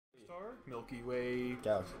Milky Way...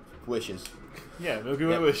 Galaxy. Wishes. Yeah, Milky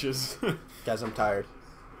Way Wishes. Guys, I'm tired.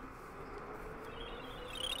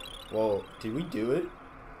 Whoa, did we do it?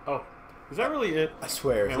 Oh, is that really it? I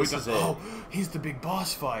swear, Man, this is it. Oh, he's the big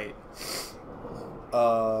boss fight. I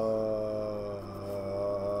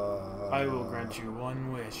will grant you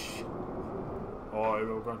one wish. Oh, I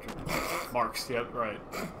will grant you... Marks, yep, right.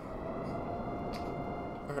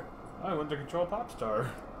 I want to control Popstar.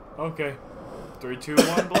 Okay. 3, 2,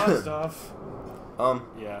 1, blast off.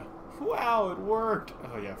 Yeah. Wow, it worked.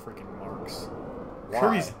 Oh yeah, freaking Marks. Why?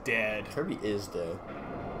 Kirby's dead. Kirby is dead.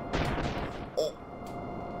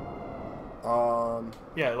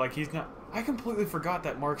 Yeah, like he's not... I completely forgot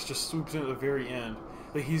that Marks just swoops in at the very end.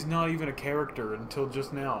 Like he's not even a character until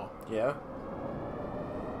just now. Yeah?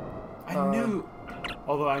 I knew...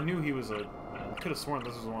 Although I knew he was a... I could have sworn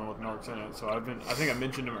this was the one with Marks in it, so I think I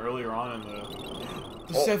mentioned him earlier on in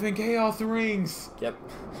the 7 Chaos Rings! Yep.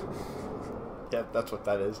 Yep, that's what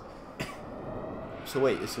that is. So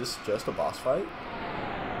wait, is this just a boss fight?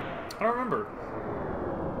 I don't remember.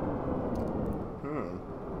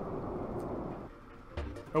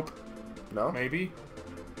 Nope. No? Maybe?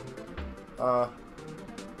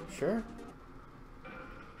 Sure?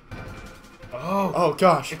 Oh! Oh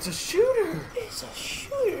gosh! It's a shooter! It's a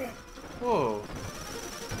shooter! Whoa.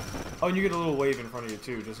 Oh, and you get a little wave in front of you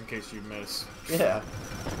too, just in case you miss. Yeah.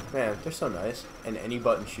 Man, they're so nice. And any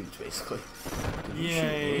button shoots, basically. Did you shoot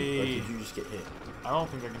me, or did you just get hit? I don't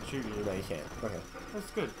think I can shoot you. No, you can't. Okay.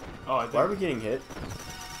 That's good. Oh, I think... Why are we getting hit?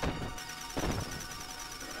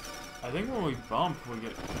 I think when we bump, we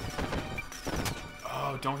get...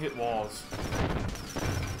 Oh, don't hit walls.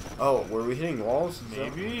 Oh, were we hitting walls?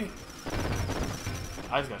 Maybe?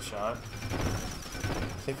 I just got shot.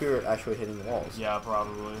 I think we were actually hitting walls. Yeah,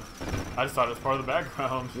 probably. I just thought it was part of the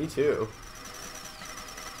background. Me too.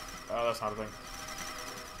 Oh, that's not a thing.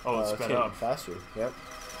 Oh, it's sped up. Faster. Yep.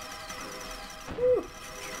 Woo.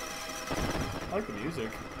 I like the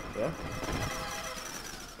music. Yeah.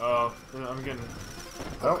 Oh, I'm getting...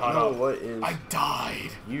 I don't know what is... I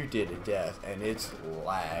died! You did a death, and it's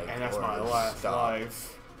lag. And that's my last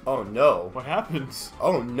life. Oh no. What happens?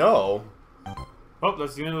 Oh no. Oh,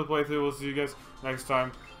 that's the end of the playthrough. We'll see you guys next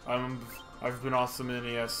time. I've been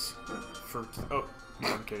AwesomeNES for... Oh, no,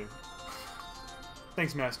 I'm kidding.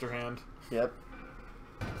 Thanks, Master Hand. Yep.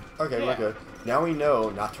 Okay, we're good. Now we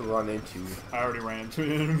know not to run into... I already ran into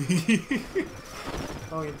an enemy.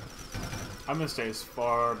 Oh, yeah. I'm gonna stay as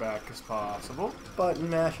far back as possible. Button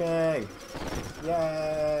mashing!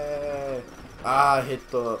 Yay! Ah, hit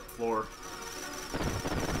the Floor.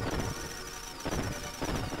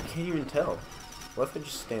 I can't even tell. What if I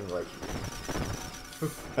just stand right here?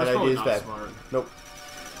 That's that idea is bad. Smart. Nope.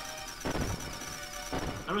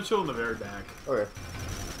 I'm gonna chill in the very back. Okay.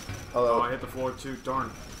 Oh, I hit the floor too.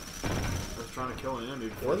 Darn. I was trying to kill an enemy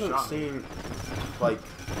before it it doesn't shot me. seem like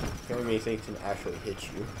very many things can actually hit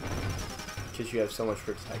you. Because you have so much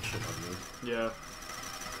protection on you. Yeah.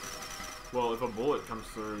 Well, if a bullet comes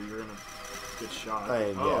through, you're gonna get shot. Oh,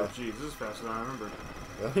 yeah. Jeez, this is faster than I remembered.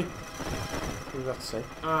 Really? What were you about to say?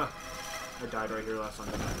 I died right here last time,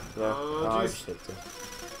 didn't I? Yeah. Oh, I jeez. just hit them.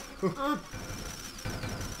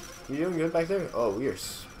 You doing good back there? Oh, we are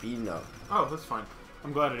speeding up. Oh, that's fine.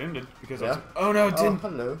 I'm glad it ended because I Yeah? was... Oh no, it didn't. Oh,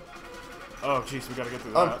 hello. Oh, jeez, we gotta get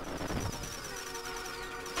through that.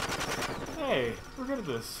 Hey, we're good at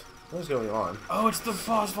this. What's going on? Oh, it's the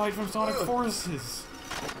boss fight from Sonic Forces.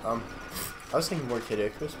 I was thinking more Kid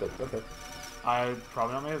Icarus, but okay. I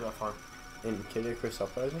probably not made it that far. In Kid Icarus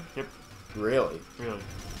Uprising? Yep. Really? Really.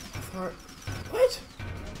 What?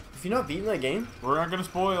 Have you not beaten that game? We're not gonna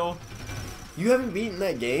spoil. You haven't beaten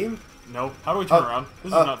that game? Nope. How do we turn around?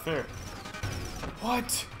 This is not fair.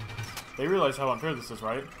 What? They realize how unfair this is,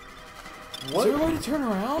 right? What? Is there a way to turn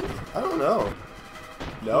around? I don't know.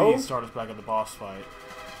 No? Please start us back at the boss fight.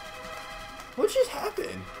 What just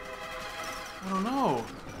happened? I don't know.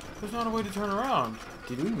 There's not a way to turn around.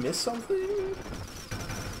 Did we miss something?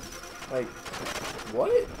 Like,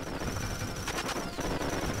 what?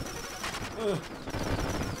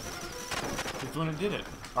 It's when it did it.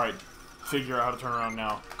 Alright, figure out how to turn around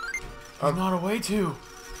now. There's not a way to.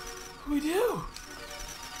 What do we do?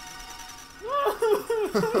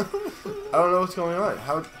 I don't know what's going on.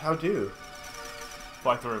 How do?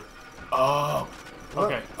 Fly through. Oh. What?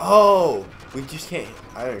 Okay. Oh, we just can't.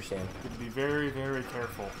 I understand. You have to be very, very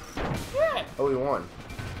careful. Oh, we won.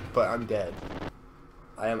 But I'm dead.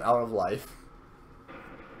 I am out of life.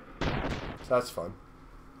 So that's fun.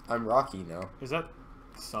 I'm Rocky now. Is that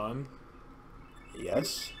sun?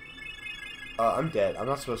 Yes. I'm dead. I'm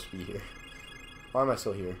not supposed to be here. Why am I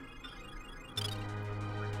still here?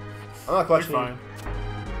 I'm not questioning.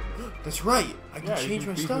 You're fine. That's right. I can change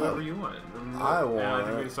my stuff. Whoever you want. I want. And I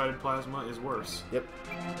think we decided plasma is worse. Yep.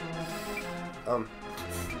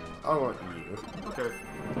 I want you. Okay.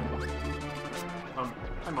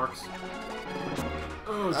 Hi, Marks.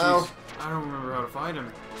 Oh, Ow. jeez. I don't remember how to fight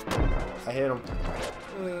him. I hit him.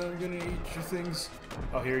 I'm gonna eat your things.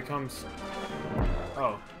 Oh, here he comes.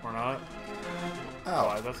 Oh, or not?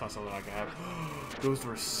 Ow. Oh, that's not something I can have. Those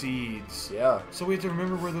were seeds. Yeah. So we have to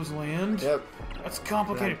remember where those land? Yep. That's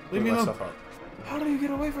complicated. Leave me alone. How do you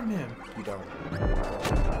get away from him? You don't.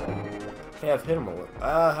 Hey, I've hit him a little.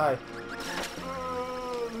 Hi.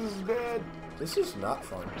 Oh, this is bad. This is not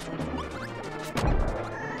fun.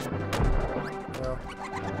 No.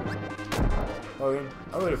 Logan,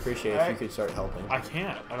 I would appreciate if you could start helping. I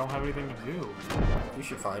can't. I don't have anything to do. You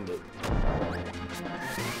should find it.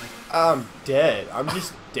 I'm dead. I'm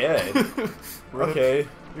just dead. Okay.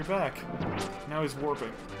 You're back. Now he's warping.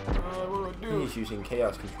 What do I do? He's using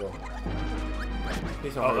chaos control.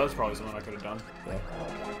 Oh, that's probably something I could have done. Yeah.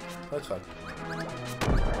 That's fine.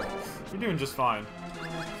 You're doing just fine.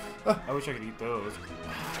 I wish I could eat those.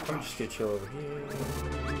 I'm just gonna chill over here.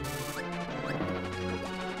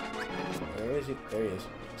 Where is he? There he is.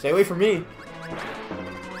 Stay away from me!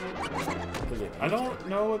 I don't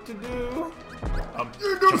know what to do.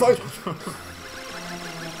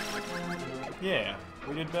 Yeah,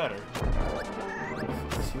 we did better.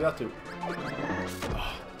 You have to.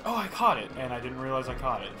 Oh, I caught it, and I didn't realize I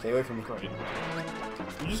caught it. Stay away from me. Great.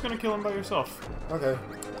 You're just gonna kill him by yourself. Okay.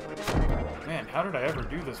 Man, how did I ever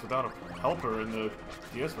do this without a helper in the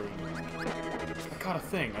DS version? I caught a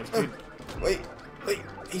thing. I just did. Wait,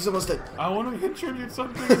 he's almost dead. I want to contribute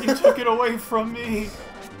something, and you took it away from me.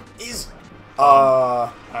 He's.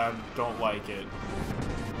 I don't like it.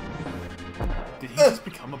 Did he just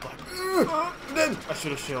become a black? Dead. I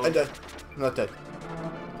should have shielded. I'm dead. I'm not dead.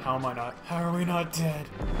 How am I not? How are we not dead?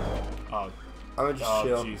 I'm gonna just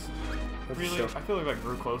chill. Jeez. Really? Chill. I feel like that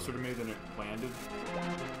grew closer to me than it landed.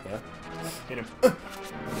 Yeah. Hit him.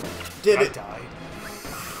 Did I it? died.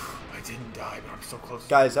 I didn't die, but I'm so close.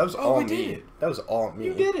 Guys, that was all we me. did. That was all me.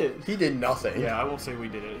 You did it. He did nothing. Yeah, I won't say we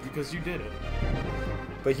did it because you did it.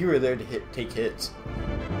 But you were there to take hits.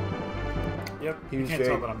 Yep. He You was can't very-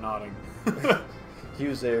 tell, but I'm nodding. He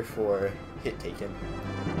was there for hit taken.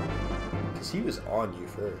 Because he was on you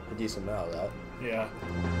for a decent amount of that. Yeah.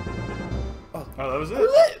 Oh, that was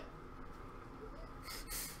it.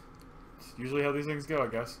 It's usually how these things go, I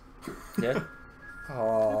guess. Yeah. Look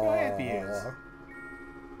how happy he is. Aww.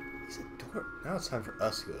 He's adorable. Now it's time for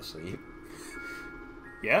us to go to sleep.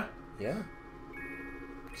 Yeah? Yeah.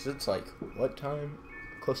 Because it's like, what time?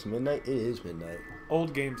 Close to midnight? It is midnight.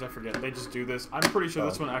 Old games, I forget. They just do this. I'm pretty sure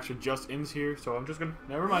this one actually just ends here, so I'm just gonna...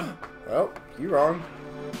 Never mind. Oh, you're wrong.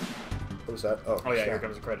 What was that? Oh, Oh, yeah, snap. here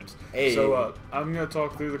comes the credits. Hey. So, I'm gonna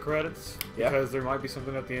talk through the credits, Yeah. because there might be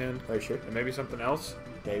something at the end, Are you sure? and maybe something else.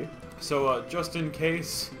 Maybe. So, just in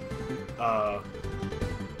case that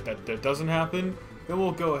doesn't happen, then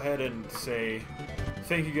we'll go ahead and say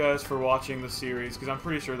thank you guys for watching the series, because I'm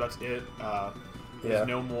pretty sure that's it. There's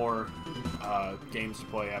no more games to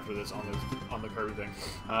play after this on the Kirby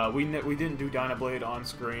thing. We didn't do Dynablade on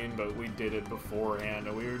screen, but we did it beforehand,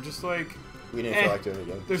 and we were just like, We didn't feel like doing it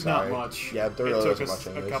again. there's Sorry. not much. Yeah, there it really took wasn't us much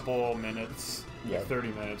a anyways. couple minutes, Yeah. 30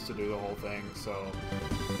 minutes to do the whole thing. So,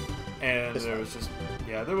 and It's there was just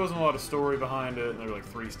there wasn't a lot of story behind it, and there were like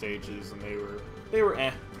 3 stages, and they were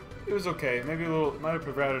eh. It was okay. Maybe it might have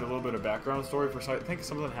provided a little bit of background story for. I think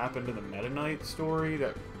something happened in the Meta Knight story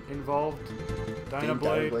that involved Didn't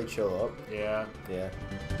Dynablade. Dynablade show up? Yeah. Yeah.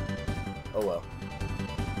 Oh well.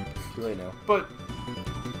 Too late now. But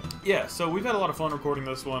yeah, so we've had a lot of fun recording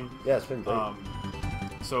this one. Yeah, it's been great.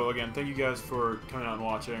 So again, thank you guys for coming out and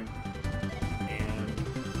watching. And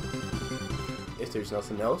If there's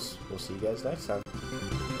nothing else, we'll see you guys next time.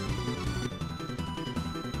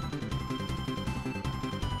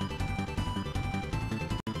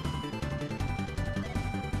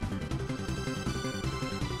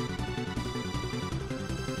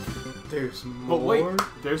 There's more? but wait,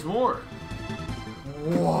 there's more.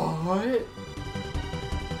 What?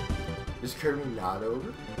 Is Kirby not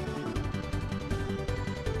over?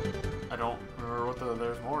 I don't remember what the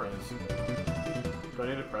there's more is. Do I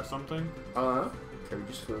need to press something? Kirby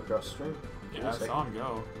just flew across the stream. Yeah, I saw him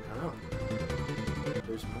go. I know.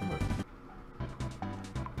 There's more.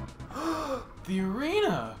 The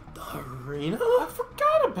arena! The arena? I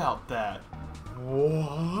forgot about that.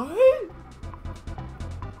 What?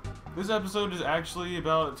 This episode is actually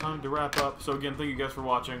about time to wrap up. So again, thank you guys for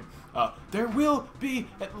watching. There will be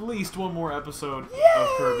at least one more episode of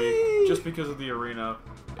Kirby, just because of the arena.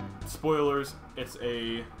 Spoilers, it's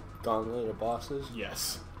a... Gauntlet of bosses?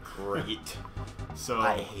 Yes. great. So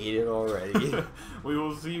I hate it already. we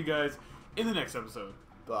will see you guys in the next episode.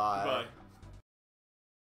 Bye. Bye.